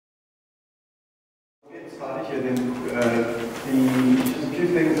started here, then just a few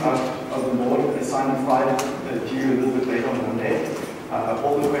things out of the board. Assignment 5 due a little bit late on Monday.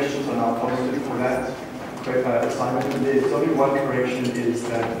 All the questions are now posted for that assignment. And there's only one correction, is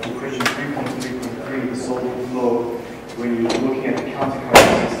that for question 3.3.3, the solid flow, when you're looking at the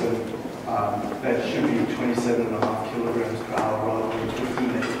counter-current system, that should be 27.5 kilograms per hour rather than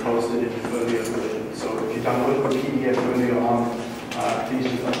 15 that was posted in the earlier version. So if you download the PDF earlier on, please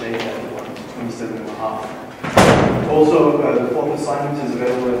just update that one to 27.5. Also, the fourth assignment is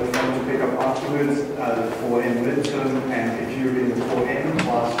available at the front to pick up afterwards, the 4N midterm, and if you're in the 4N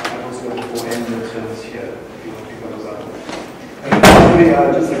class, I've also got the 4N midterms here, if you want to pick those up. And finally,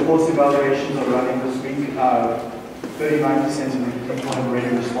 just the course evaluations are running this week. 39% of the people have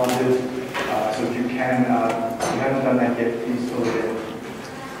already responded, so if you can, if you haven't done that yet, please fill it in.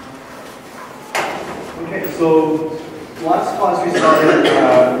 Okay, so last class we started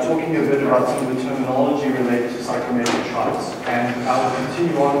talking a bit about some of the terminology related to psychrometric charts, and I will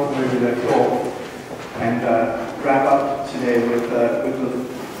continue on from where we left off and wrap up today with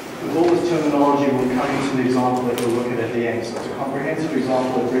all this terminology. We'll come into the example that we'll look at the end. So it's a comprehensive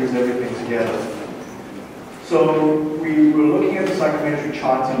example that brings everything together. So we were looking at the psychrometric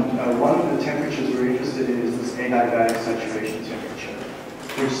chart, and one of the temperatures we're interested in is this adiabatic saturation temperature,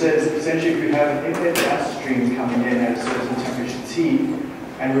 which says essentially if we have an inlet gas stream coming in at a certain temperature T,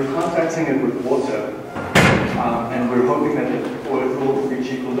 and we're contacting it with water, and we're hoping that it will reach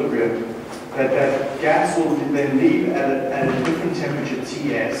equilibrium, that gas will then leave at a different temperature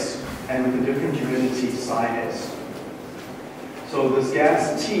Ts and with a different humidity psi s. So this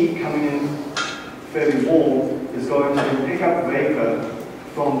gas T coming in fairly warm is going to pick up vapor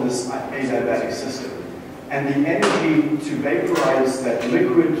from this adiabatic system. And the energy to vaporize that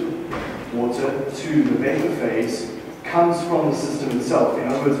liquid water to the vapor phase comes from the system itself. In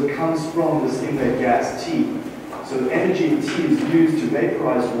other words, it comes from this inlet gas T. So the energy in T is used to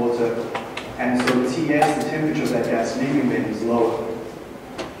vaporize water, and so Ts, the temperature of that gas leaving then, is lower.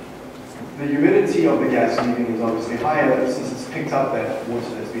 The humidity of the gas leaving is obviously higher since it's picked up that water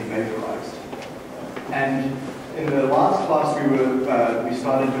that's been vaporized. And in the last class, we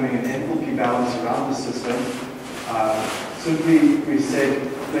started doing an enthalpy balance around the system. Simply, we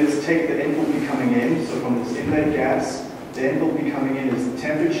said, let's take the enthalpy coming in. So from this inlet gas, the enthalpy coming in is the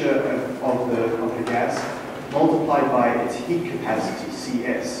temperature of the gas multiplied by its heat capacity,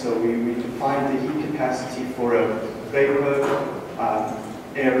 Cs. So we defined the heat capacity for a vapor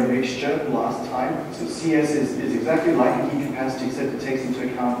air mixture last time. So Cs is exactly like a heat capacity, except it takes into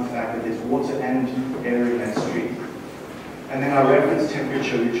account the fact that there's water and air in that stream. And then our reference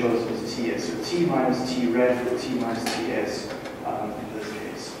temperature we chose was Ts. So T minus T ref or T minus Ts in this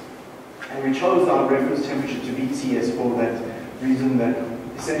case. And we chose our reference temperature to be Ts for that reason, that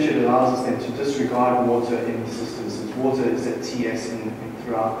essentially it allows us then to disregard water in the system, since water is at Ts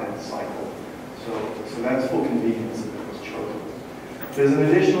throughout that cycle. So that's for convenience. There's an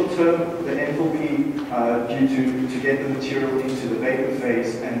additional term, the enthalpy, due to get the material into the vapor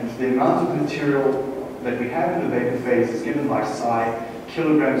phase, and the amount of material that we have in the vapor phase is given by psi,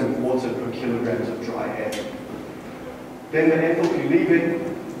 kilograms of water per kilograms of dry air. Then the enthalpy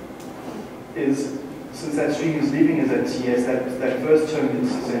leaving is, since that stream is leaving is at Ts, that first term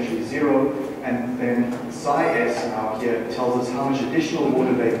is essentially 0, and then psi s now here tells us how much additional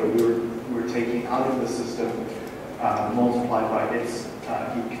water vapor we're taking out of the system, multiplied by its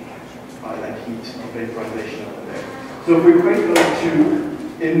heat, by that heat of vaporization over there. So if we equate those two,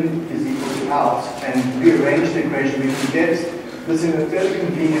 in is equal to out, and rearrange the equation, we can get this in a fairly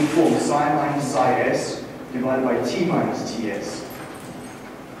convenient form, psi minus psi s divided by T minus Ts.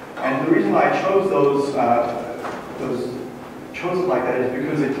 And the reason why I chose chose it like that is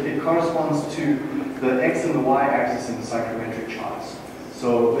because it corresponds to the x and the y axis in the psychrometric charts.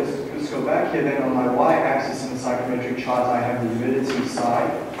 So let's go back here then. On my y-axis in the psychrometric chart, I have the humidity psi,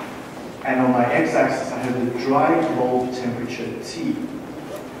 and on my x-axis, I have the dry bulb temperature T.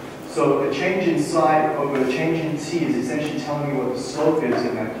 So a change in psi over a change in T is essentially telling me what the slope is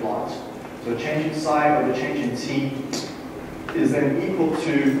in that plot. So a change in psi over a change in T is then equal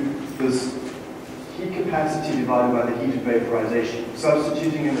to this heat capacity divided by the heat of vaporization.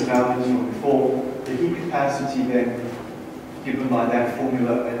 Substituting in the values from before, the heat capacity then given by that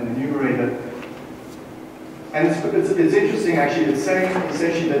formula in the numerator. And it's interesting actually, it's saying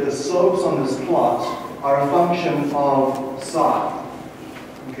essentially that the slopes on this plot are a function of psi.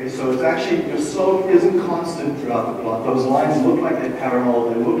 Okay, so it's actually, your slope isn't constant throughout the plot. Those lines look like they're parallel,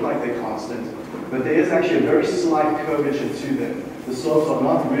 they look like they're constant, but there is actually a very slight curvature to them. The slopes are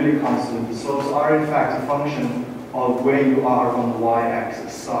not really constant. The slopes are in fact a function of where you are on the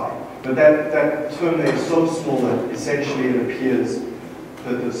y-axis psi. But that term there is so small that essentially it appears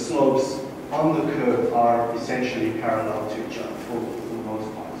that the slopes on the curve are essentially parallel to each other for the most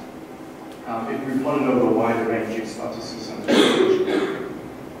part. If we plot it over a wider range, you start to see some change.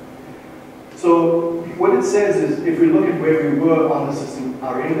 So what it says is, if we look at where we were on the system,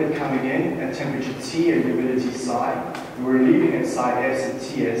 our inlet coming in at temperature T and humidity psi, we were leaving at psi s and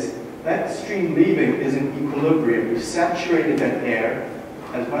Ts, that stream leaving is in equilibrium. We've saturated that air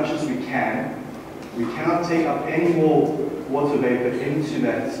as much as we can. We cannot take up any more water vapor into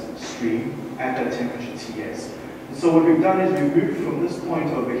that stream at that temperature Ts. And so what we've done is we've moved from this point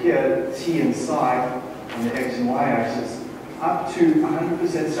over here, T and psi, on the x and y axis, up to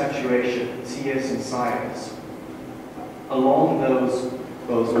 100% saturation, Ts and psi along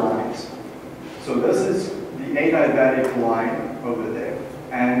those lines. So this is the adiabatic line over there,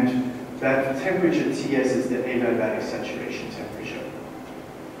 and that temperature Ts is the adiabatic saturation temperature.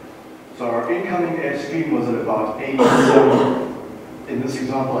 So our incoming air stream was at about 87. In this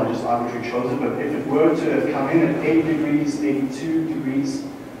example, I just arbitrarily chose it, but if it were to have come in at 80 degrees, 82 degrees,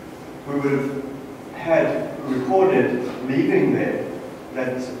 we would have had recorded leaving there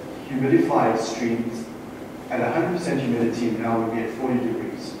that humidified streams at 100% humidity, and now would be at 40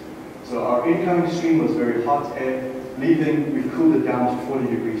 degrees. So our incoming stream was very hot air. Leaving, we've cooled it down to 40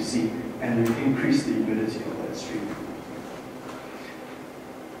 degrees C, and we've increased the humidity of that stream.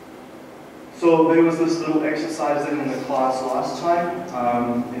 So there was this little exercise in the class last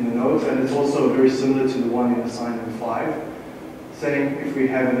time in the notes, and it's also very similar to the one in assignment 5, saying if we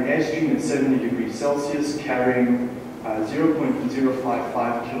have an airstream at 70 degrees Celsius carrying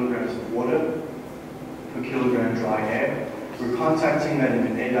 0.055 kilograms of water per kilogram dry air, we're contacting that in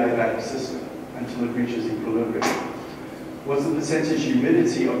an adiabatic system until it reaches equilibrium. What's the percentage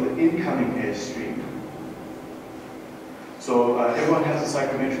humidity of the incoming airstream? So everyone has a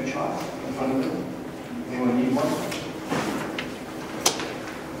psychrometric chart in front of them. Anyone need one?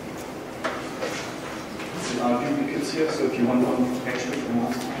 There are duplicates here, so if you want one extra from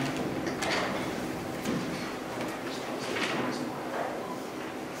last time.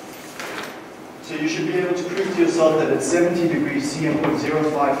 So you should be able to prove to yourself that at 70 degrees C and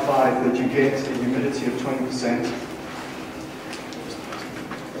 0.055 that you get a humidity of 20%.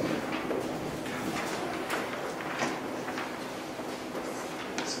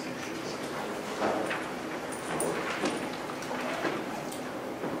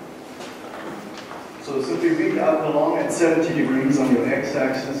 So simply read up along at 70 degrees on your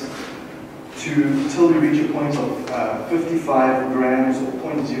x-axis till you reach a point of 55 grams or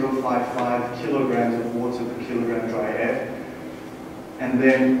 0.055 kilograms of water per kilogram dry air. And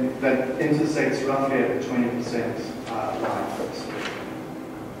then that intersects roughly at the 20% line.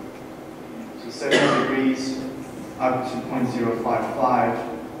 So 70 degrees up to 0.055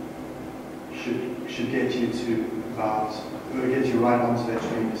 should get you to about, will get you right onto that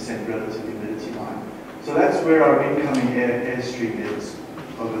 20% relative humidity line. So that's where our incoming airstream is,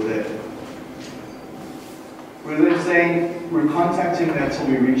 over there. We're then saying we're contacting that till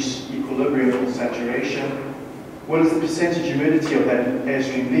we reach equilibrium or saturation. What is the percentage humidity of that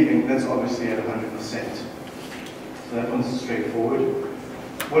airstream leaving? That's obviously at 100%. So that one's straightforward.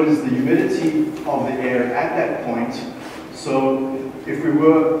 What is the humidity of the air at that point? So if we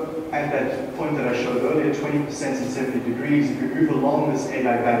were at that point that I showed earlier, 20% and 70 degrees, if we move along this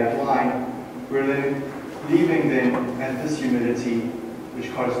adiabatic line, we're then leaving then at this humidity,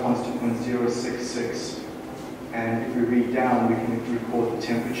 which corresponds to 0.066. And if we read down, we can record the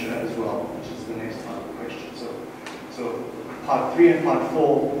temperature as well, which is the next part of the question. So part 3 and part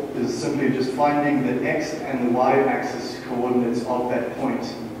 4 is simply just finding the x and the y axis coordinates of that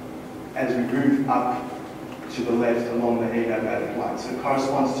point as we move up to the left along the adiabatic line. So it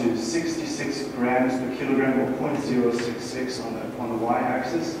corresponds to 66 grams per kilogram, or 0.066 on the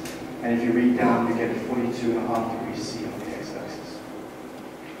y-axis. And if you read down, you get 42.5 degrees C on the x-axis.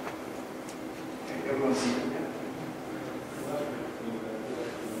 Okay, everyone see that?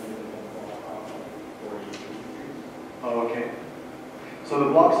 Oh, okay. So the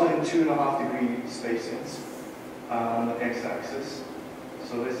blocks are in 2.5 degree spacings on the x-axis.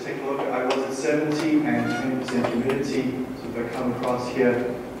 So let's take a look. I was at 70 and 20% humidity. So if I come across here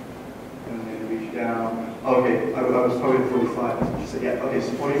and then reach down. Okay, I was probably 45. Just say, yeah, okay,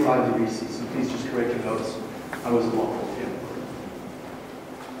 so 45 degrees C. So please just correct your notes. I was a lot off here.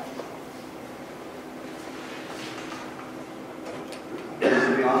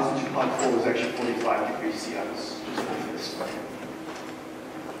 So the answer to part 4 was actually 45 degrees C. I was just off this.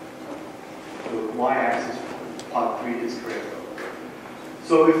 The y-axis, part 3 is correct.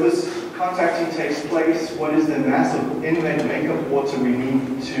 So if this contacting takes place, what is the mass of inlet makeup water we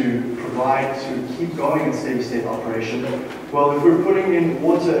need to dry to keep going in steady state operation? Well, if we're putting in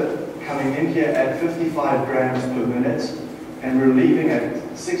water coming in here at 55 grams per minute, and we're leaving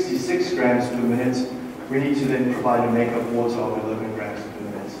at 66 grams per minute, we need to then provide a makeup water of 11 grams per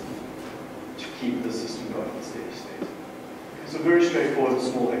minute to keep the system going in steady state. So very straightforward,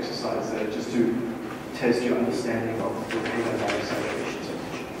 small exercise there, just to test your understanding of the adiabatic saturation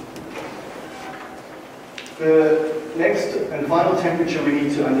temperature. The next and final temperature we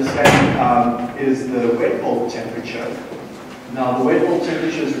need to understand is the wet bulb temperature. Now, the wet bulb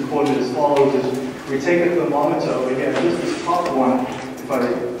temperature is recorded as follows. We take a thermometer over here, and just this top one, if I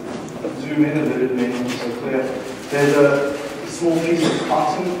zoom in a bit, it may not be so clear. There's a small piece of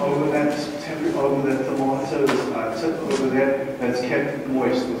cotton over that thermometer, this tip over there, that's kept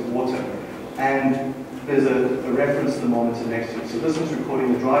moist with water. And there's a reference thermometer next to it. So this one's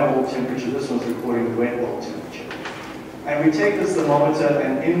recording the dry bulb temperature, this one's recording the wet bulb temperature. And we take this thermometer,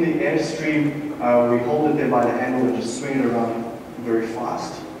 and in the airstream, we hold it there by the handle and just swing it around very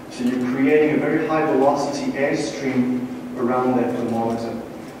fast. So you're creating a very high velocity airstream around that thermometer.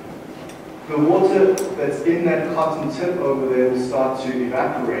 The water that's in that cotton tip over there will start to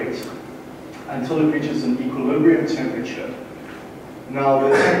evaporate until it reaches an equilibrium temperature. Now,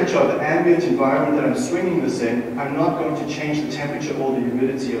 the temperature of the ambient environment that I'm swinging this in, I'm not going to change the temperature or the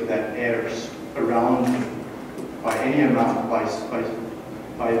humidity of that air around by any amount, by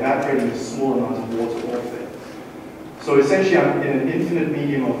evaporating a small amount of water off there. So essentially, I'm in an infinite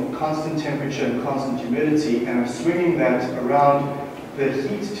medium of constant temperature and constant humidity, and I'm swinging that around. The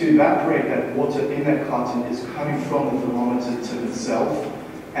heat to evaporate that water in that cotton is coming from the thermometer tip itself,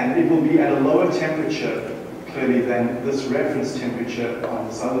 and it will be at a lower temperature, clearly, than this reference temperature on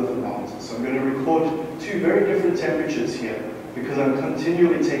this other thermometer. So I'm going to record two very different temperatures here, because I'm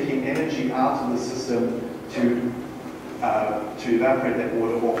continually taking energy out of the system to evaporate that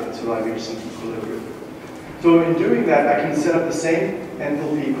water off until I reach some equilibrium. So in doing that, I can set up the same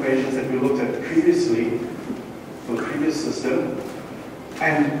enthalpy equations that we looked at previously for the previous system.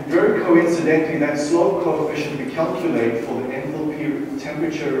 And very coincidentally, that slope coefficient we calculate for the enthalpy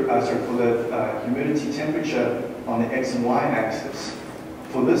temperature, for the humidity temperature on the x and y axis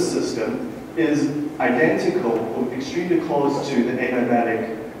for this system is identical or extremely close to the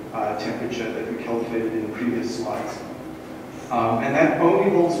adiabatic temperature that we calculated in the previous slides. And that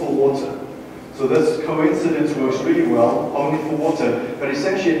only holds for water. So this coincidence works really well, only for water, but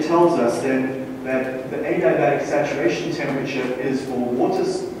essentially it tells us then that the adiabatic saturation temperature is for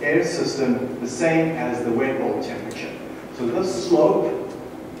water's air system the same as the wet bulb temperature. So this slope,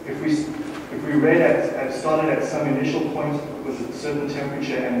 if we started at some initial point with a certain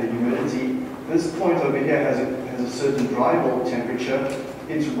temperature and the humidity, this point over here has a certain dry bulb temperature.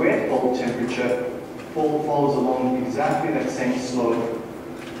 Its wet bulb temperature follows along exactly that same slope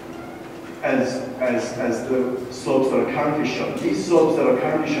as the slopes that are currently shown. These slopes that are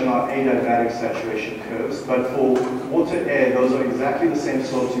currently shown are adiabatic saturation curves, but for water air, those are exactly the same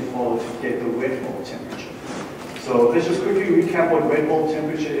slopes you follow to get the wet bulb temperature. So let's just quickly recap what wet bulb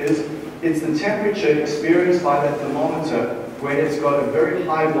temperature is. It's the temperature experienced by that thermometer when it's got a very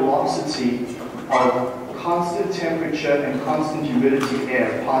high velocity of constant temperature and constant humidity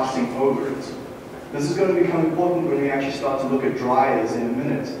air passing over it. This is going to become important when we actually start to look at dryers in a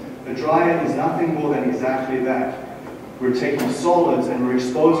minute. A dryer is nothing more than exactly that. We're taking solids and we're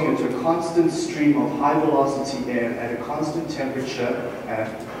exposing it to a constant stream of high velocity air at a constant temperature,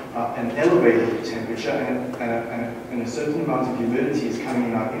 an elevated temperature, and a certain amount of humidity is coming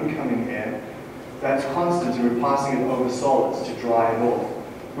in our incoming air. That's constant, and we're passing it over solids to dry it off.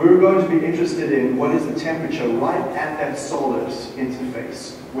 We're going to be interested in what is the temperature right at that solids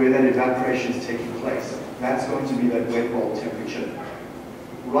interface where that evaporation is taking place. That's going to be that wet bulb temperature.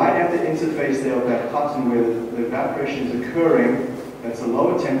 Right at the interface there of that cotton where the evaporation is occurring, that's a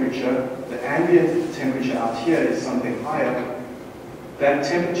lower temperature. The ambient temperature out here is something higher. That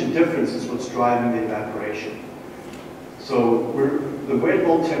temperature difference is what's driving the evaporation. So the wet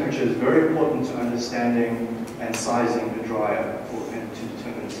bulb temperature is very important to understanding and sizing the dryer and to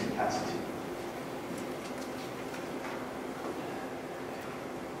determine its capacity.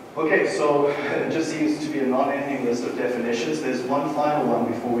 Okay, so it just seems to be a non-ending list of definitions. There's one final one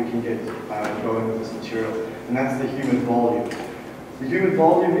before we can get going with this material, and that's the humid volume. The humid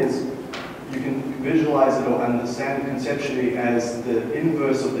volume is, you can visualize it or understand it conceptually as the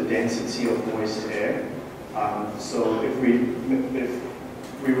inverse of the density of moist air. So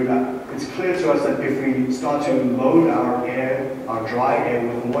it's clear to us that if we start to load our air, our dry air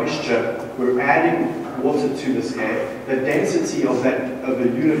with moisture, we're adding water to this air. The density of the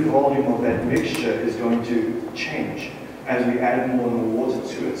unit volume of that mixture is going to change as we add more and more water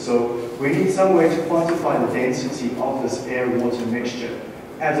to it. So we need some way to quantify the density of this air-water mixture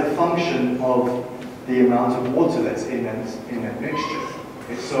as a function of the amount of water that's in that mixture.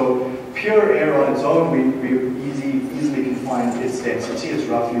 Okay, so pure air on its own, we easily can find its density. It's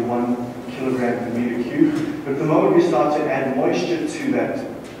roughly 1 kilogram per meter cubed. But the moment we start to add moisture to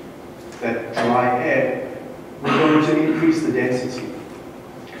that dry air, we're going to increase the density.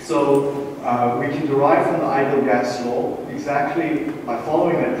 So we can derive from the ideal gas law exactly by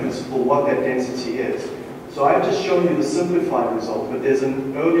following that principle what that density is. So I've just shown you the simplified result, but there's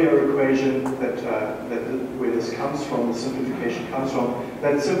an earlier equation where this comes from, the simplification comes from,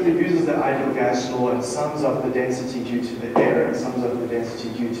 that simply uses the ideal gas law and sums up the density due to the air and sums up the density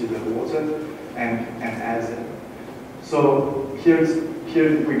due to the water and adds it. So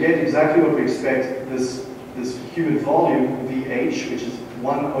here we get exactly what we expect. This humid volume, VH, which is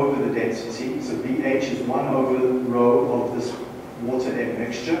 1 over the density, so VH is 1 over the rho of this water-air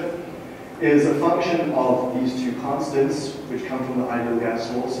mixture, is a function of these two constants, which come from the ideal gas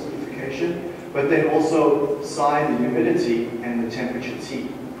law simplification, but then also psi, the humidity, and the temperature T.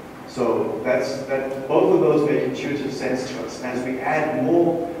 So both of those make intuitive sense to us. As we add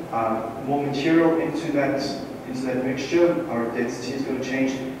more material into that mixture, our density is going to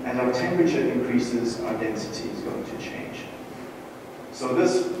change. As our temperature increases, our density is going to change. So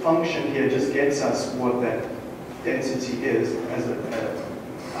this function here just gets us what that density is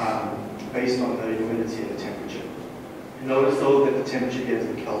based on the humidity and the temperature. Notice though that the temperature here is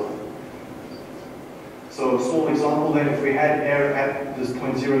in Kelvin. So a small example then, if we had air at this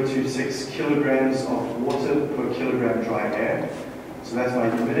 0.026 kilograms of water per kilogram dry air, so that's my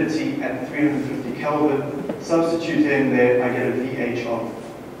humidity at 350 Kelvin, substitute in there, I get a VH of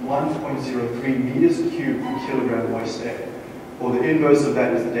 1.03 meters cubed per kilogram moist air. Or the inverse of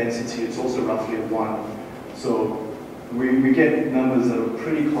that is the density, it's also roughly 1. So we get numbers that are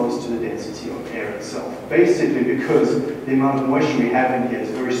pretty close to the density of air itself. Basically because the amount of moisture we have in here is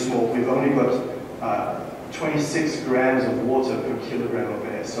very small. We've only got 26 grams of water per kilogram of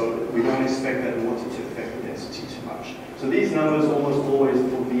air, so we don't expect that water to affect the density too much. So these numbers almost always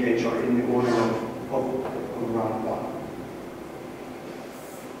for VH are in the order of around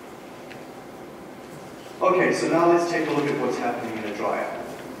 1. Okay, so now let's take a look at what's happening in a dryer.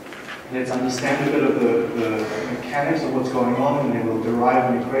 Let's understand a bit of the mechanics of what's going on, and then we'll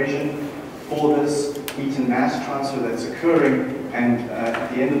derive an equation for this heat and mass transfer that's occurring, and at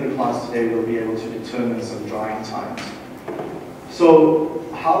the end of the class today we'll be able to determine some drying times. So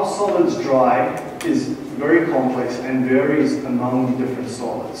how solids dry is very complex and varies among different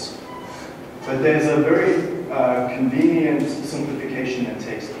solids. But there's a very convenient simplification that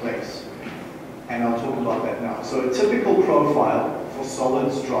takes place, and I'll talk about that now. So a typical profile for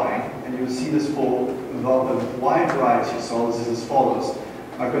solids drying, and you'll see this for a wide variety of solids, is as follows.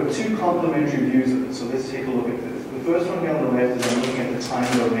 I've got two complementary views of it, so let's take a look at this. The first one here on the left is I'm looking at the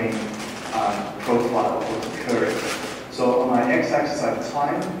time domain profile of what's occurring. So on my x-axis I have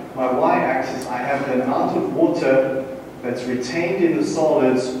time, my y-axis I have the amount of water that's retained in the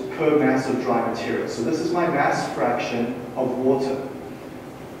solids per mass of dry material. So this is my mass fraction of water.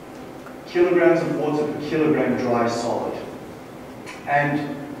 Kilograms of water per kilogram dry solid.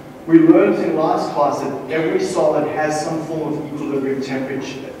 And we learned in last class that every solid has some form of equilibrium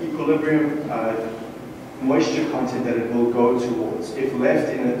temperature, moisture content that it will go towards. If left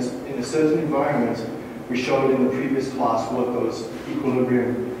in a certain environment, we showed in the previous class what those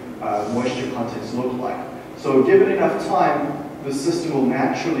equilibrium moisture contents look like. So given enough time, the system will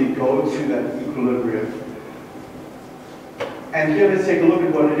naturally go to that equilibrium. And here let's take a look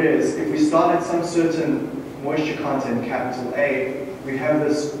at what it is. If we start at some certain moisture content, capital A, we have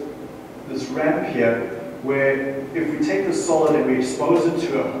this ramp here where if we take the solid and we expose it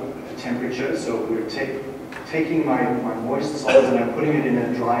to a temperature, so we're taking my moist solids and I'm putting it in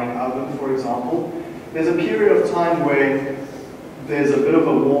a drying oven, for example, there's a period of time where there's a bit of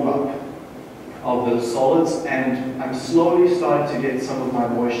a warm-up of the solids, and I'm slowly starting to get some of my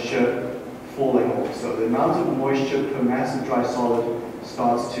moisture falling off. So the amount of moisture per mass of dry solid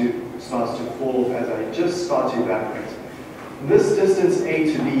starts to fall off as I just start to evaporate. This distance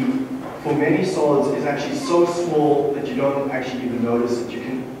A to B for many solids is actually so small that you don't actually even notice it. You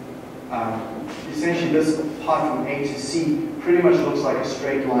can essentially this part from A to C pretty much looks like a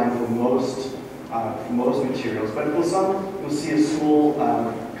straight line for most materials, but for some you'll see a small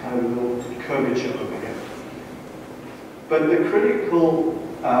kind of little curvature over here. But the critical,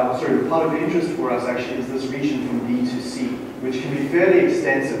 the part of interest for us actually is this region from B to C, which can be fairly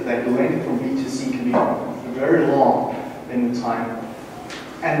extensive. That the length from B to C can be very long in time.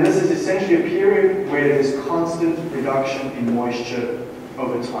 And this is essentially a period where there's constant reduction in moisture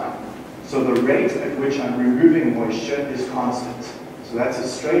over time. So the rate at which I'm removing moisture is constant. So that's a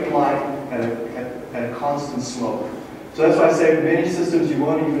straight line at a constant slope. So that's why I say in many systems you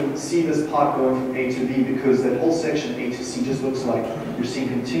won't even see this part going from A to B, because that whole section A to C just looks like you're seeing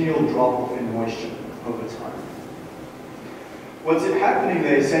continual drop-off in moisture over time. What's happening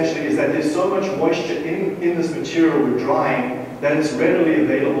there essentially is that there's so much moisture in this material we're drying that it's readily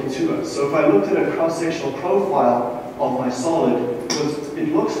available to us. So if I looked at a cross-sectional profile of my solid, what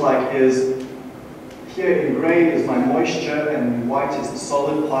it looks like is here in gray is my moisture and in white is the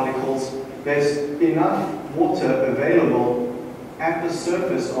solid particles. There's enough water available at the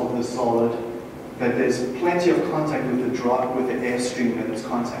surface of the solid that there's plenty of contact with the air stream that it's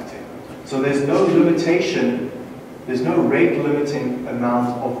contacting. So there's no limitation, there's no rate limiting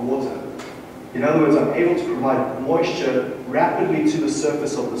amount of water. In other words, I'm able to provide moisture rapidly to the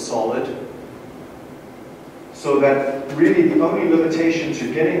surface of the solid, so that really the only limitation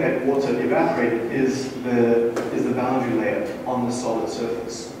to getting that water evaporated is the boundary layer on the solid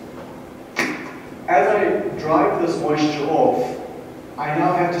surface. As I drive this moisture off, I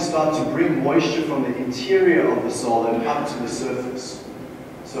now have to start to bring moisture from the interior of the solid up to the surface.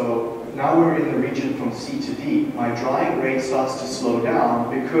 So now we're in the region from C to D. My drying rate starts to slow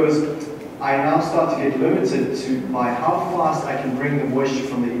down because I now start to get limited by how fast I can bring the moisture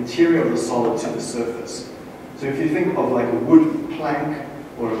from the interior of the solid to the surface. So if you think of like a wood plank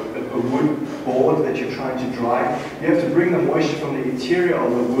or a wood board that you're trying to dry, you have to bring the moisture from the interior of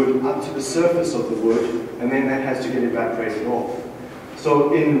the wood up to the surface of the wood, and then that has to get evaporated off.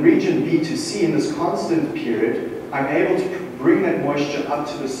 So in region B to C, in this constant period, I'm able to bring that moisture up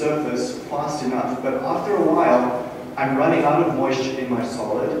to the surface fast enough, but after a while, I'm running out of moisture in my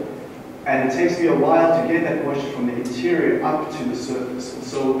solid, and it takes me a while to get that moisture from the interior up to the surface. And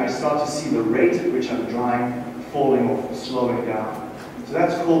so I start to see the rate at which I'm drying falling off, slowing down. So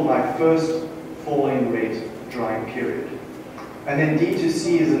that's called my first falling rate drying period. And then D to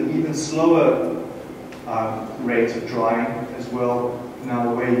C is an even slower rate of drying as well,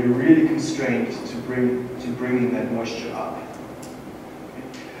 now where you're really constrained to bringing that moisture up.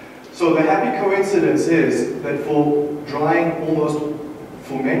 So the happy coincidence is that for drying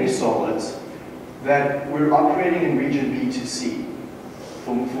for many solids, that we're operating in region B to C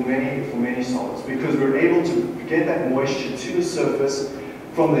for many solids, because we're able to get that moisture to the surface.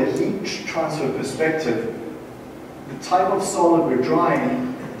 From the heat transfer perspective, the type of solid we're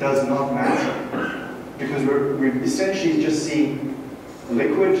drying does not matter, because we're essentially just seeing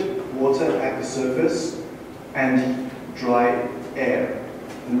liquid water at the surface and dry air.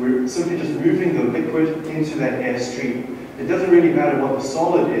 And we're simply just moving the liquid into that air stream. It doesn't really matter what the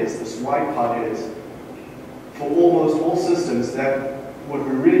solid is, this white part is. For almost all systems, what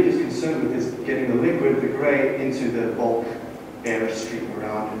we're really just concerned with is getting the liquid, the gray, into the bulk air stream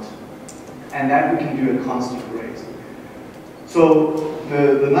around it. And that we can do at constant rate. So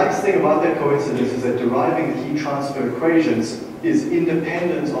the nice thing about that coincidence is that deriving the heat transfer equations is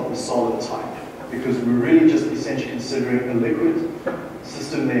independent of the solid type, because we're really just essentially considering a liquid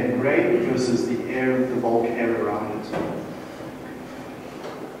system there in gray versus the air, the bulk air around it.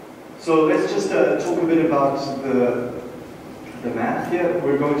 So let's just talk a bit about the math here.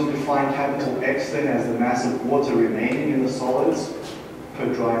 We're going to define capital X then as the mass of water remaining in the solids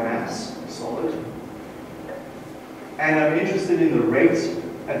per dry mass solid. And I'm interested in the rate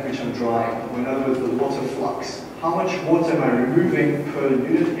at which I'm drying, or in other words, the water flux. How much water am I removing per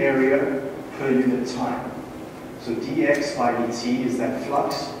unit area per unit time? So dx by dt is that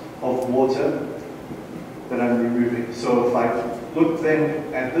flux of water that I'm removing. So if I look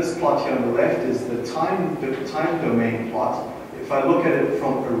then at this plot here on the left is the time domain plot. If I look at it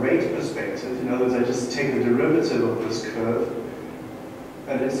from a rate perspective, in other words, I just take the derivative of this curve,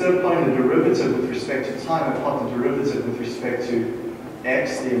 and instead of plotting the derivative with respect to time, I plot the derivative with respect to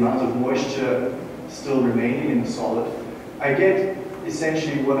x, the amount of moisture still remaining in the solid. I get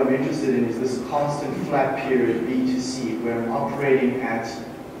essentially what I'm interested in is this constant flat period B to C, where I'm operating at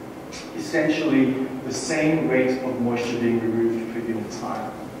essentially the same rate of moisture being removed per unit time.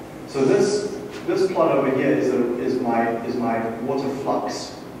 So this plot over here is my water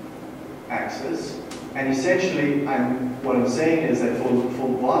flux axis, and essentially what I'm saying is that for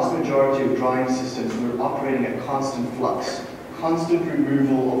the vast majority of drying systems, we're operating at constant flux, constant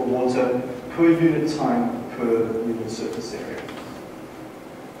removal of water per unit time per unit surface area.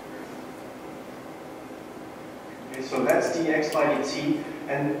 Okay, so that's dx by dt,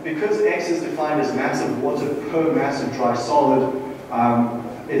 and because x is defined as mass of water per mass of dry solid,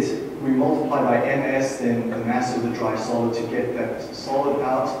 we multiply by ms, then the mass of the dry solid to get that solid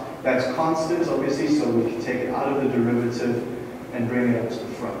out. That's constant, obviously, so we can take it out of the derivative and bring it up to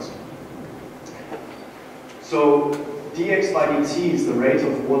the front. So dx by dt is the rate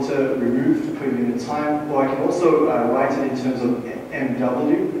of water removed per unit time, or I can also write it in terms of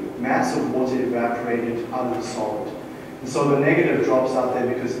mw, mass of water evaporated out of the solid. And so the negative drops out there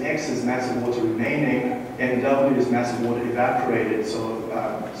because x is mass of water remaining, mw is mass of water evaporated. So,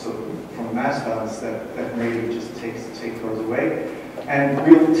 so from a mass balance, that negative just goes away. And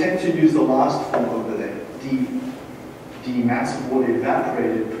we'll tend to use the last form over there, d mass of water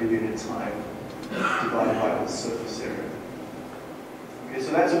evaporated per unit time divided by the surface area. Okay,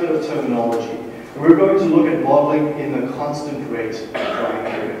 so that's a bit of terminology. And we're going to look at modeling in the constant rate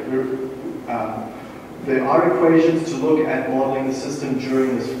drying period. There are equations to look at modeling the system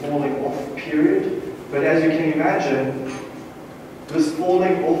during this falling off period, but as you can imagine, this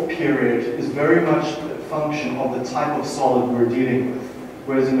falling off period is very much a function of the type of solid we're dealing with.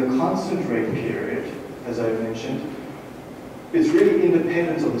 Whereas in the constant rate period, as I've mentioned, it's really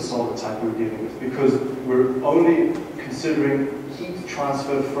independent of the solid type we're dealing with because we're only considering heat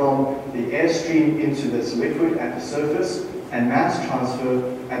transfer from the airstream into this liquid at the surface and mass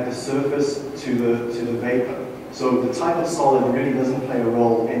transfer at the surface to the vapor. So the type of solid really doesn't play a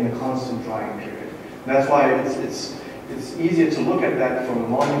role in the constant drying period. And that's why it's easier to look at that from a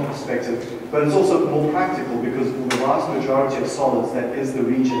modeling perspective, but it's also more practical because for the vast majority of solids, that is the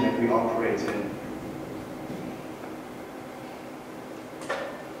region that we operate in.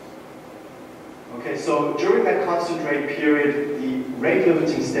 Okay, so during that constant rate period, the rate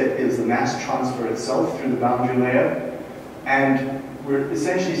limiting step is the mass transfer itself through the boundary layer, and we're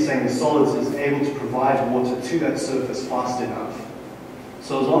essentially saying the solids is able to provide water to that surface fast enough.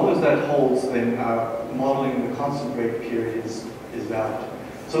 So as long as that holds, then modeling the constant rate period is valid.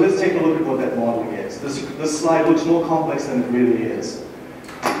 So let's take a look at what that modeling is. This slide looks more complex than it really is.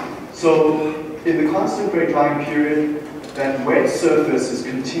 So in the constant rate drying period, that wet surface is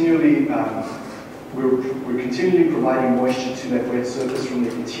continually we're continually providing moisture to that wet surface from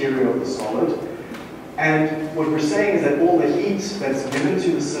the interior of the solid. And what we're saying is that all the heat that's given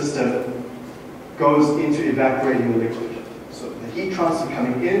to the system goes into evaporating the liquid. So the heat transfer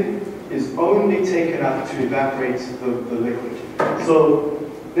coming in is only taken up to evaporate the liquid. So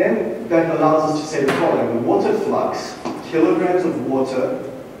then that allows us to say the following: the water flux, kilograms of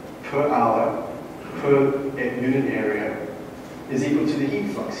water per hour per unit area, is equal to the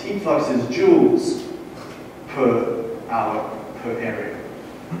heat flux. Heat flux is joules per hour per area.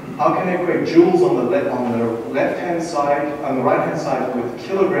 How can I equate joules on the left-hand side, on the right-hand side, with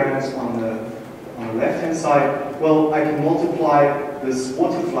kilograms on the left-hand side? Well, I can multiply this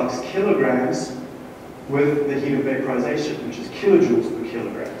water flux kilograms with the heat of vaporization, which is kilojoules per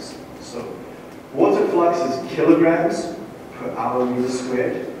kilograms. So water flux is kilograms per hour meter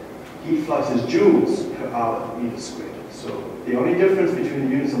squared. Heat flux is joules per hour meter squared. So the only difference between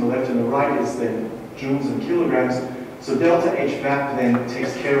the units on the left and the right is then joules and kilograms. So delta H vap then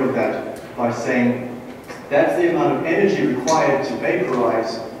takes care of that by saying that's the amount of energy required to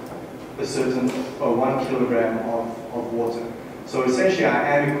vaporize a certain 1 kilogram of water. So essentially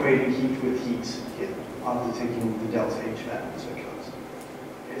I am equating heat with heat here after taking the delta H vap into account.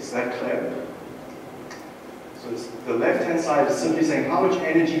 Is that clear? So the left-hand side is simply saying how much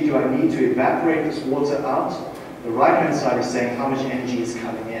energy do I need to evaporate this water out. The right-hand side is saying how much energy is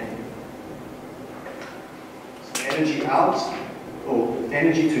coming in. So energy out, or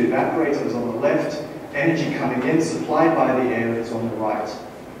energy to evaporate, is on the left. Energy coming in, supplied by the air, is on the right.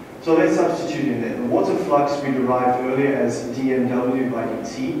 So let's substitute in there. The water flux we derived earlier as dmw by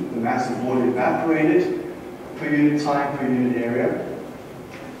dt, the mass of water evaporated per unit time, per unit area.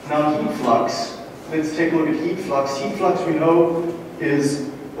 Now heat flux, let's take a look at heat flux. Heat flux we know is,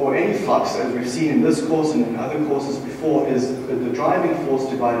 or any flux, as we've seen in this course and in other courses before, is the driving force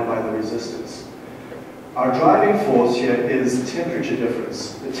divided by the resistance. Our driving force here is the temperature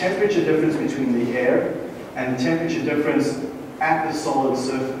difference. The temperature difference between the air and the temperature difference at the solid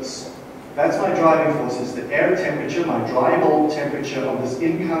surface. That's my driving force, is the air temperature, my dry bulb temperature of this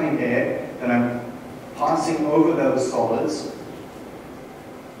incoming air that I'm passing over those solids,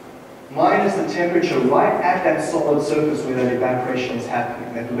 minus the temperature right at that solid surface where that evaporation is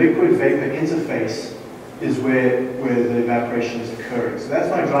happening. That liquid-vapor interface is where the evaporation is occurring. So that's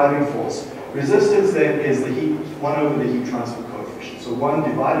my driving force. Resistance then is the heat, 1 over the heat transfer coefficient. So 1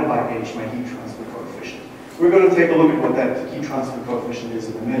 divided by h, my heat transfer coefficient. We're going to take a look at what that heat transfer coefficient is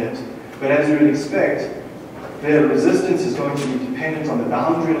in a minute. But as you would expect, the resistance is going to be dependent on the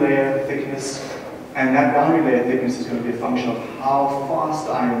boundary layer thickness, and that boundary layer thickness is going to be a function of how fast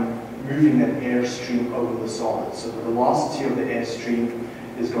I'm moving that air stream over the solid. So the velocity of the air stream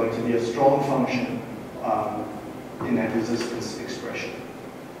is going to be a strong function in that resistance expression.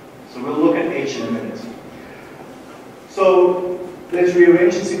 So we'll look at h in a minute. So let's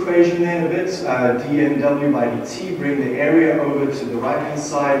rearrange this equation then a bit. dmw by dt, bring the area over to the right-hand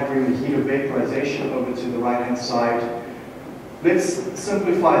side, bring the heat of vaporization over to the right-hand side. Let's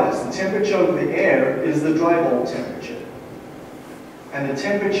simplify this. The temperature of the air is the dry bulb temperature. And the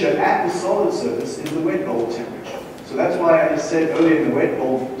temperature at the solid surface is the wet bulb temperature. So that's why I said earlier in the wet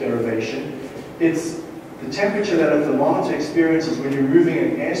bulb derivation, it's the temperature that a thermometer experiences when you're moving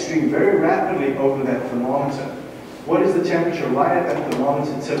an airstream very rapidly over that thermometer. What is the temperature right at that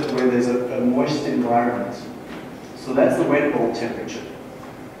thermometer tip where there's a moist environment? So that's the wet bulb temperature.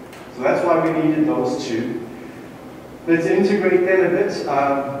 So that's why we needed those two. Let's integrate then a bit.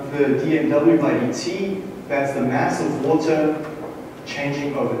 The dmw by dt, that's the mass of water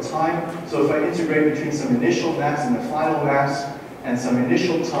changing over time. So if I integrate between some initial mass and a final mass, and some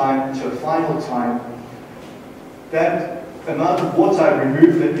initial time to a final time, that amount of water I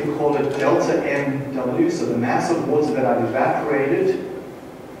removed, let me call it delta mw, so the mass of water that I've evaporated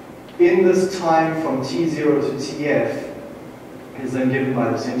in this time from t0 to tf is then given by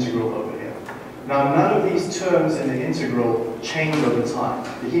this integral over here. Now, none of these terms in the integral change over time.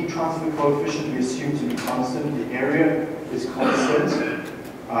 The heat transfer coefficient we assume to be constant. The area is constant.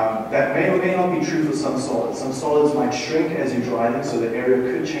 That may or may not be true for some solids. Some solids might shrink as you dry them, so the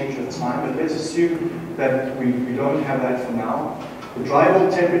area could change with time, but let's assume that we don't have that for now. The dry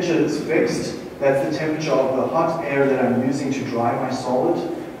bulb temperature is fixed. That's the temperature of the hot air that I'm using to dry my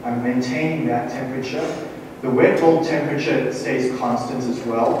solid. I'm maintaining that temperature. The wet bulb temperature stays constant as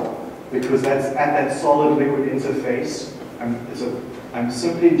well, because that's at that solid-liquid interface. I'm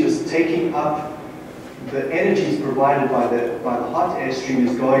simply just taking up the energies provided by the hot air stream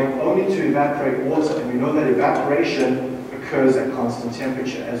is going only to evaporate water, and we know that evaporation occurs at constant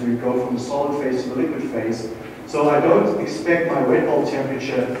temperature as we go from the solid phase to the liquid phase. So I don't expect my wet bulb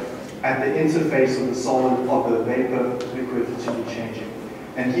temperature at the interface of the solid, of the vapor liquid to be changing.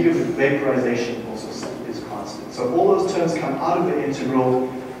 And heat of vaporization also is constant. So all those terms come out of the integral,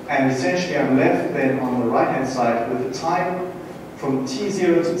 and essentially I'm left then on the right-hand side with the time from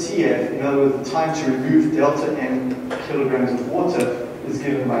T0 to Tf, in other words, the time to remove delta n kilograms of water is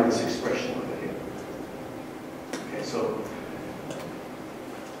given by this expression over here. Okay, so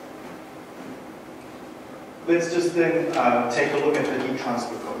let's just then take a look at the heat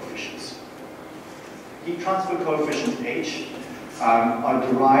transfer coefficients. Heat transfer coefficients H are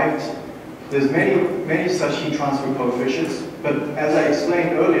derived. There's many such heat transfer coefficients, but as I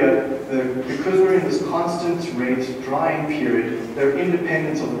explained earlier, because we're in this constant rate drying period, they're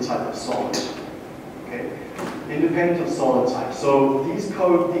independent of the type of solid. Okay, independent of solid type. So these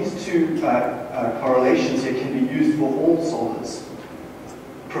two correlations here can be used for all solids,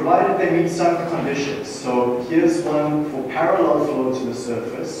 provided they meet some conditions. So here's one for parallel flow to the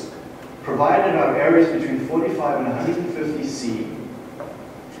surface, provided our area is between 45 and 150 C.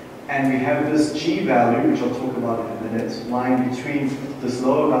 And we have this G value, which I'll talk about in a minute, lying between this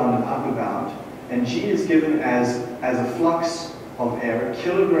lower bound and upper bound. And G is given as a flux of air,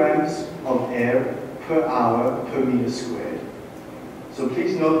 kilograms of air per hour per meter squared. So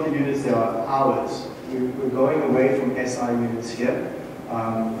please note the units there are hours. We're going away from SI units here.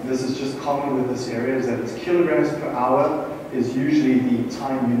 This is just common with this area, is that it's kilograms per hour is usually the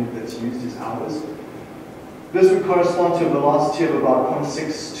time unit that's used is hours. This would correspond to a velocity of about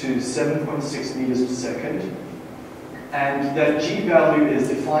 0.6 to 7.6 meters per second. And that G value is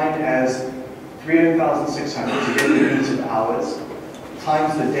defined as 300,600 to get the units of hours,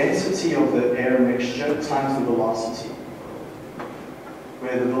 times the density of the air mixture, times the velocity,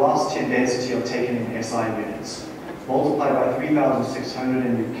 where the velocity and density are taken in SI units. Multiply by 3,600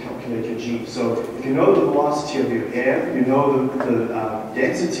 and you calculate your G. So if you know the velocity of your air, you know the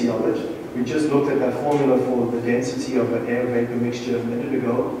density of it. We just looked at that formula for the density of an air-vapor mixture a minute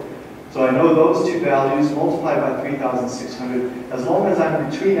ago. So I know those two values, multiplied by 3,600. As long as I'm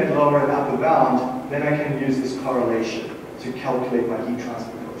between that lower and upper bound, then I can use this correlation to calculate my heat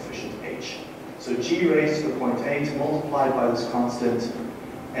transfer coefficient H. So G raised to the 0.8 multiplied by this constant,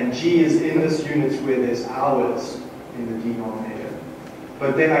 and G is in this unit where there's hours in the denominator.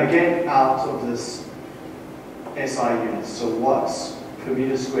 But then I get out of this SI units, so watts per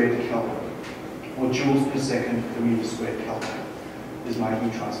meter squared Kelvin, or joules per second per meter squared Kelvin is my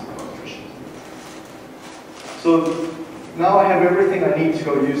heat transfer coefficient. So now I have everything I need to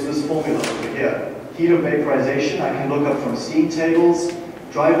go use this formula over here. Heat of vaporization, I can look up from steam tables.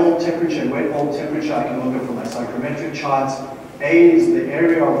 Dry bulb temperature and wet bulb temperature, I can look up from my psychrometric charts. A is the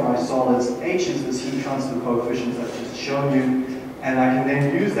area of my solids. H is this heat transfer coefficient I've just shown you. And I can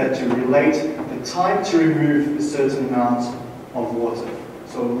then use that to relate the time to remove a certain amount of water.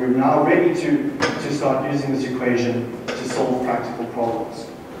 So we're now ready to start using this equation to solve practical problems.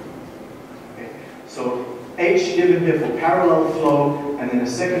 Okay. So H given here for parallel flow, and then a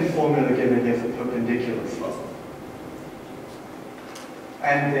second formula given here for perpendicular flow.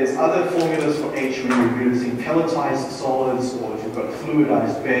 And there's other formulas for H when you're using pelletized solids or if you've got a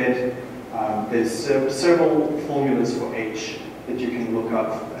fluidized bed. There's several formulas for H that you can look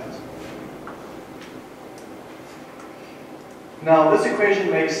up for that. Now this equation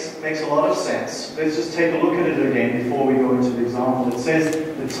makes a lot of sense. Let's just take a look at it again before we go into the example. It says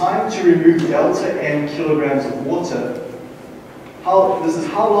the time to remove delta n kilograms of water. This is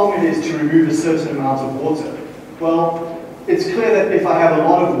how long it is to remove a certain amount of water. Well, it's clear that if I have a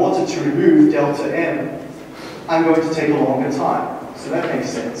lot of water to remove, delta m, I'm going to take a longer time. So that makes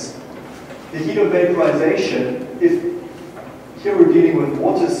sense. The heat of vaporization, here we're dealing with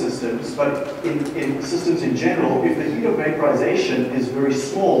water systems, but in systems in general, if the heat of vaporization is very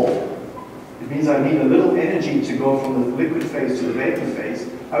small, it means I need a little energy to go from the liquid phase to the vapor phase.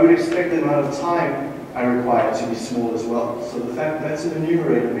 I would expect the amount of time I require to be small as well. So the fact that's in the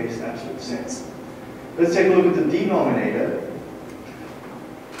numerator makes absolute sense. Let's take a look at the denominator.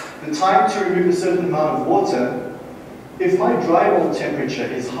 The time to remove a certain amount of water, if my dry bulb temperature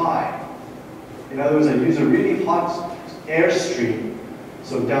is high, in other words, I use a really hot airstream,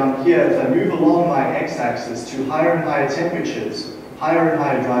 so down here, as I move along my x-axis to higher and higher temperatures, higher and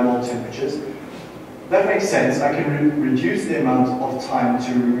higher dry bulb temperatures, that makes sense. I can reduce the amount of time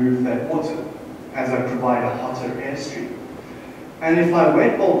to remove that water as I provide a hotter airstream. And if my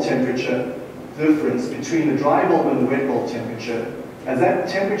wet bulb temperature difference between the dry bulb and the wet bulb temperature, as that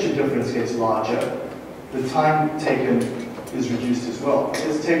temperature difference gets larger, the time taken is reduced as well.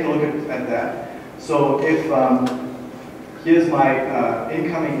 Let's take a look at that. So if here's my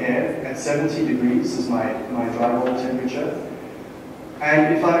incoming air at 70 degrees is my dry bulb temperature,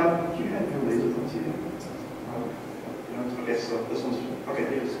 and if I'm, do you have your laser points here? Okay, so this one's okay.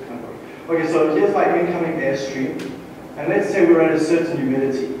 Here's kind of okay. So here's my incoming airstream, and let's say we're at a certain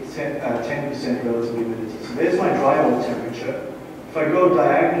humidity, 10% relative humidity. So there's my dry bulb temperature. If I go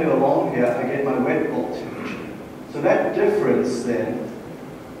diagonally along here, I get my wet bulb temperature. So that difference then,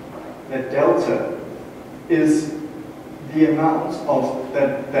 that delta, is the amount of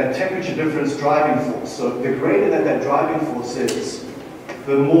that temperature difference driving force. So the greater that driving force is,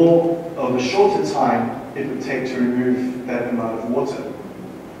 the more or the shorter time it would take to remove that amount of water.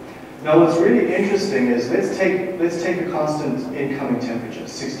 Now what's really interesting is let's take a constant incoming temperature,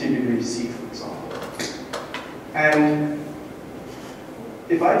 60 degrees C for example. And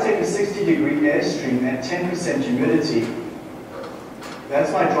if I take a 60-degree airstream at 10% humidity,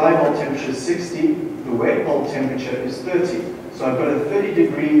 that's my dry bulb temperature 60, the wet bulb temperature is 30. So I've got a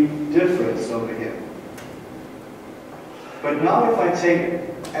 30-degree difference over here. But now if I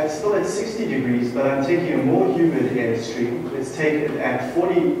take still at 60 degrees, but I'm taking a more humid airstream, let's take it at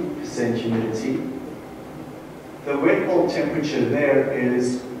 40% humidity, the wet bulb temperature there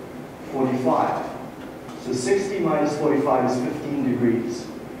is 45. So 60 minus 45 is 15 degrees.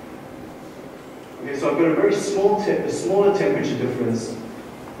 Okay, so I've got a very smaller temperature difference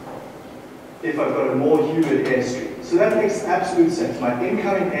if I've got a more humid airstream. So that makes absolute sense. My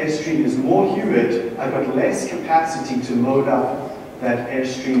incoming airstream is more humid. I've got less capacity to load up that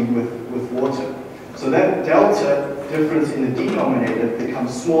airstream with water. So that delta difference in the denominator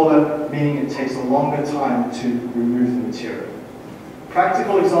becomes smaller, meaning it takes a longer time to remove the material.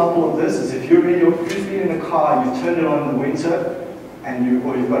 Practical example of this is if you're usually in a car, you've turned it on in the winter, and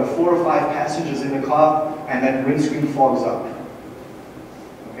you've got 4 or 5 passengers in the car, and that windscreen fogs up.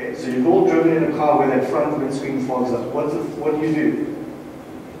 Okay, so you've all driven in a car where that front windscreen fogs up. What do you do?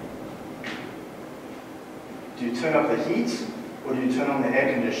 Do you turn up the heat, or do you turn on the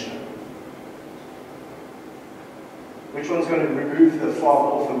air conditioner? Which one's going to remove the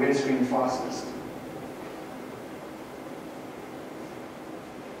fog off the windscreen fastest?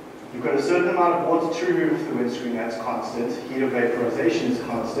 You've got a certain amount of water to remove the windscreen, that's constant. Heat of vaporization is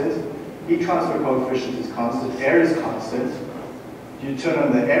constant. Heat transfer coefficient is constant. Air is constant. Do you turn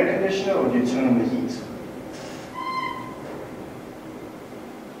on the air conditioner or do you turn on the heat?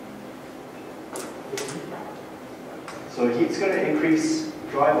 So heat's going to increase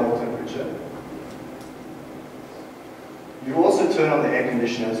dry bulb temperature. You also turn on the air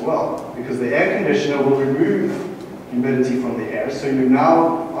conditioner as well, because the air conditioner will remove humidity from the air, so you're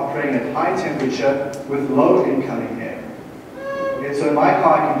now operating at high temperature with low incoming air. Okay, so in my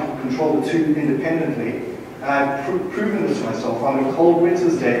car I can control the two independently, and I've proven this to myself. On a cold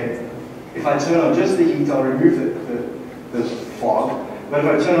winter's day, if I turn on just the heat, I'll remove the fog, but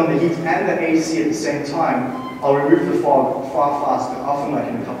if I turn on the heat and the AC at the same time, I'll remove the fog far faster, often like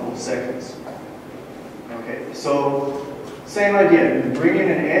in a couple of seconds. Okay, so same idea. You bring in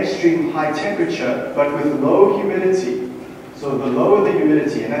an airstream high temperature, but with low humidity. So the lower the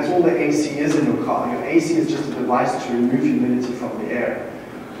humidity, and that's all the AC is in your car. Your AC is just a device to remove humidity from the air.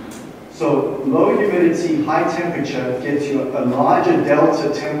 So low humidity, high temperature gives you a larger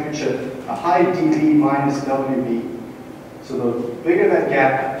delta temperature, a high dV minus WV. So the bigger that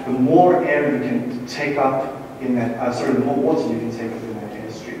gap, the more air you can take up in that, the more water you can take up in that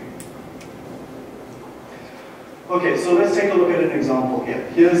airstream. Okay, so let's take a look at an example here.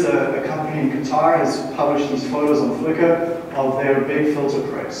 Here's a company in Qatar has published these photos on Flickr of their big filter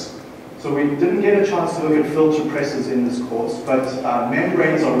press. So we didn't get a chance to look at filter presses in this course, but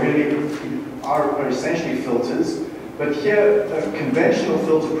membranes are essentially filters. But here, a conventional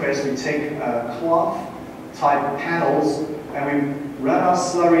filter press, we take cloth type panels and we run our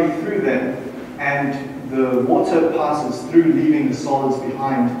slurry through them, and the water passes through, leaving the solids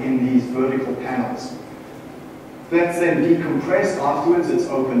behind in these vertical panels. That's then decompressed afterwards, it's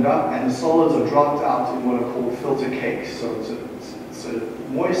opened up, and the solids are dropped out in what are called filter cakes. So it's a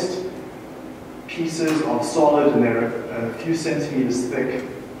moist pieces of solid, and they're a few centimeters thick.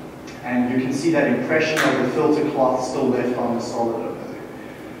 And you can see that impression of the filter cloth still left on the solid over there.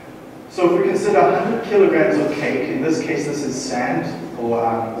 So if we consider 100 kilograms of cake, in this case this is sand,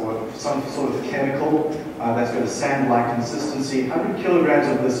 or some sort of chemical that's got a sand-like consistency, 100 kilograms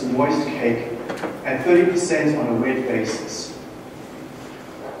of this moist cake at 30% on a wet basis.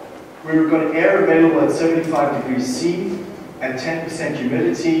 We've got air available at 75 degrees C at 10%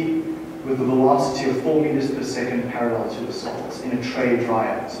 humidity with a velocity of 4 meters per second parallel to the solids in a tray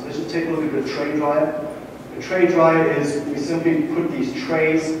dryer. So let's just take a look at the tray dryer. A tray dryer is, we simply put these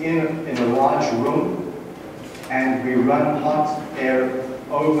trays in a large room, and we run hot air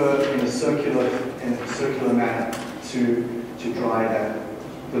over in a circular manner to dry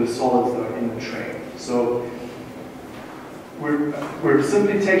the solids that are in the tray. So we're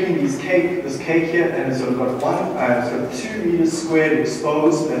simply taking this cake here, and so we've got 2 meters squared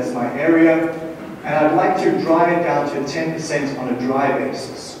exposed, that's my area, and I'd like to dry it down to 10% on a dry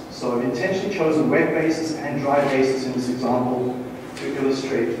basis. So I've intentionally chosen wet basis and dry basis in this example to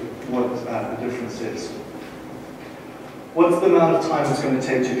illustrate what the difference is. What's the amount of time it's going to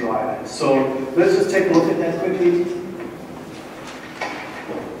take to dry that? So let's just take a look at that quickly.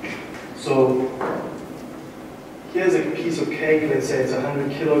 So here's a piece of cake, let's say it's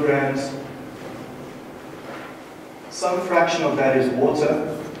 100 kilograms. Some fraction of that is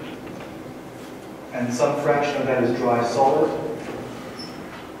water, and some fraction of that is dry solid.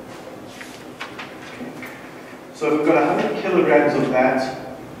 So if we've got 100 kilograms of that,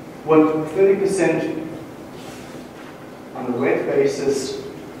 what 30% on a wet basis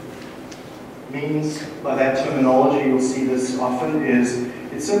means, by that terminology, you'll see this often, is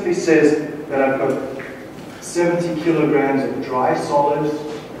it simply says that I've got 70 kilograms of dry solid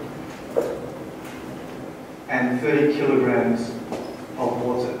and 30 kilograms of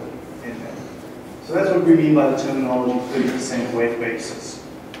water in there. So that's what we mean by the terminology 30% wet basis.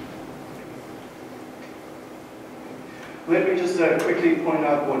 Let me just quickly point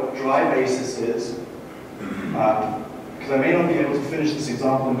out what dry basis is, because I may not be able to finish this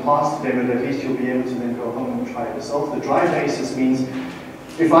example in class today, but at least you'll be able to then go home and try it yourself. The dry basis means,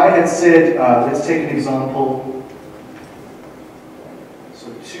 if I had said, let's take an example,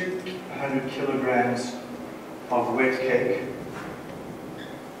 so 200 kilograms of wet cake,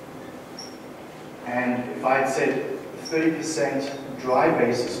 and if I had said 30% dry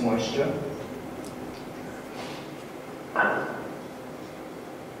basis moisture,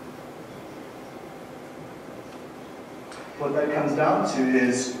 what that comes down to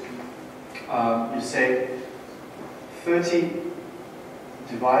is, you say 30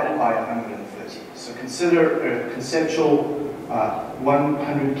 divided by 130. So consider a conceptual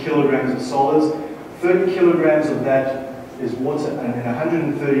 100 kilograms of solids. 30 kilograms of that is water, and then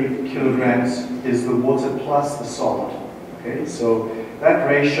 130 kilograms is the water plus the solid. Okay, so that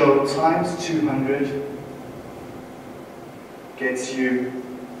ratio times 200 gets you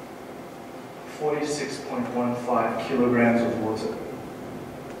 46.15 kilograms of water.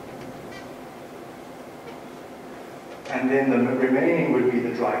 And then the remaining would be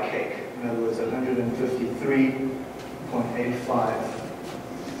the dry cake. In other words, 153.85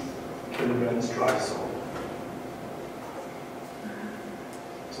 kilograms dry solid.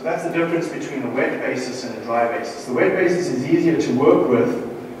 So that's the difference between a wet basis and a dry basis. The wet basis is easier to work with.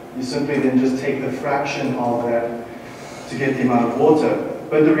 You simply then just take the fraction of that to get the amount of water.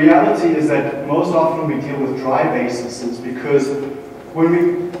 But the reality is that most often we deal with dry bases because when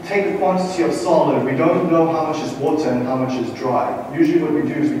we take a quantity of solid, we don't know how much is water and how much is dry. Usually what we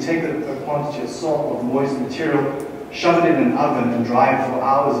do is we take a quantity of salt or moist material, shove it in an oven and dry it for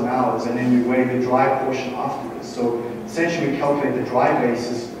hours and hours, and then we weigh the dry portion afterwards. So essentially we calculate the dry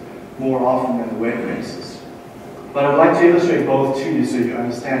basis more often than the wet basis. But I'd like to illustrate both to you so you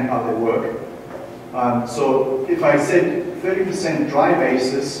understand how they work. So if I said 30% dry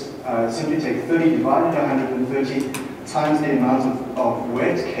basis, simply take 30 divided by 130 times the amount of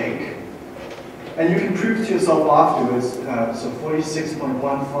wet cake. And you can prove to yourself afterwards, so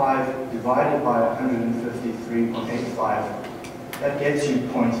 46.15 divided by 153.85, that gets you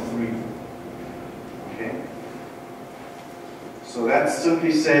 0.3. Okay? So that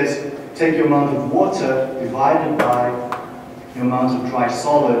simply says, take your amount of water divided by your amount of dry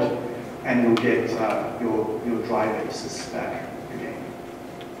solid, and you'll get your dry basis back again.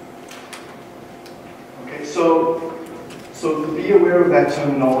 Okay, so be aware of that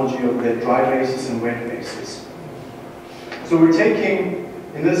terminology of the dry basis and wet basis. So we're taking,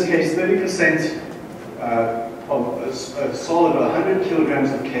 in this case, 30% of a solid, 100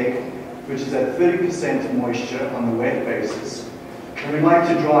 kilograms of cake, which is at 30% moisture on the wet basis, and we'd like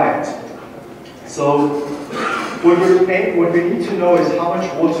to dry it. So what we need to know is how much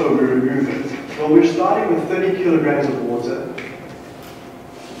water we're removing. Well, we're starting with 30 kilograms of water.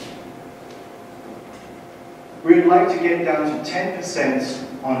 We'd like to get down to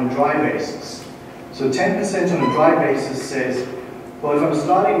 10% on a dry basis. So 10% on a dry basis says, well, if I'm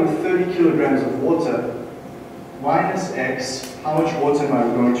starting with 30 kilograms of water, minus x, how much water am I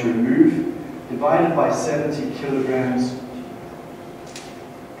going to remove, divided by 70 kilograms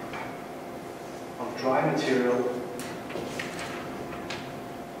of dry material.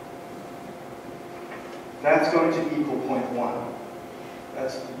 That's going to equal 0.1.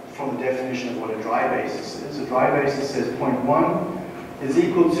 That's from the definition of what a dry basis is. A dry basis says 0.1 is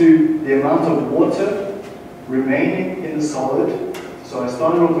equal to the amount of water remaining in the solid. So I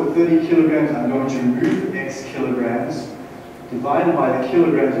started off with 30 kilograms, I'm going to remove x kilograms, divided by the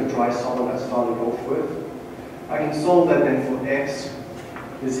kilograms of dry solid I started off with. I can solve that then for x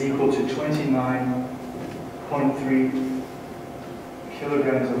is equal to 29.3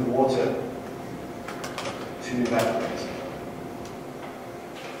 kilograms of water to evaporate.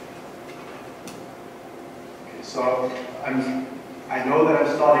 So I know that I'm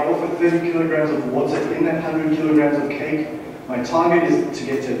starting off with 30 kilograms of water in that 100 kilograms of cake. My target is to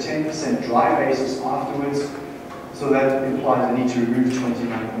get to a 10% dry basis afterwards. So that implies I need to remove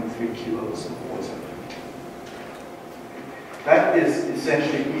 29.3 kilos of water. That is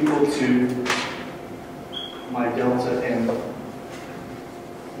essentially equal to my delta M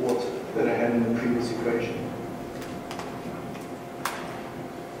water that I had in the previous equation.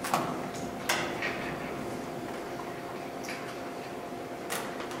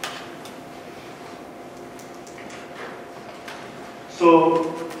 So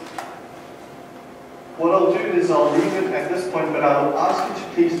what I'll do is I'll leave it at this point, but I'll ask you to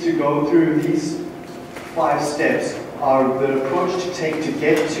please to go through these 5 steps are the approach to take to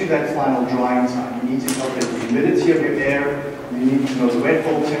get to that final drying time. You need to calculate the humidity of your air, you need to know the wet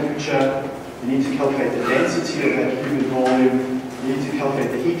bulb temperature, you need to calculate the density of that humid volume, you need to calculate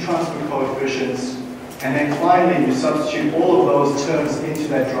the heat transfer coefficients, and then finally you substitute all of those terms into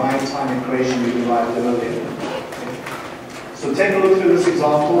that drying time equation we derived earlier. So take a look through this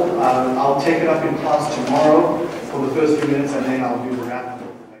example. I'll take it up in class tomorrow for the first few minutes, and then I'll do the wrap.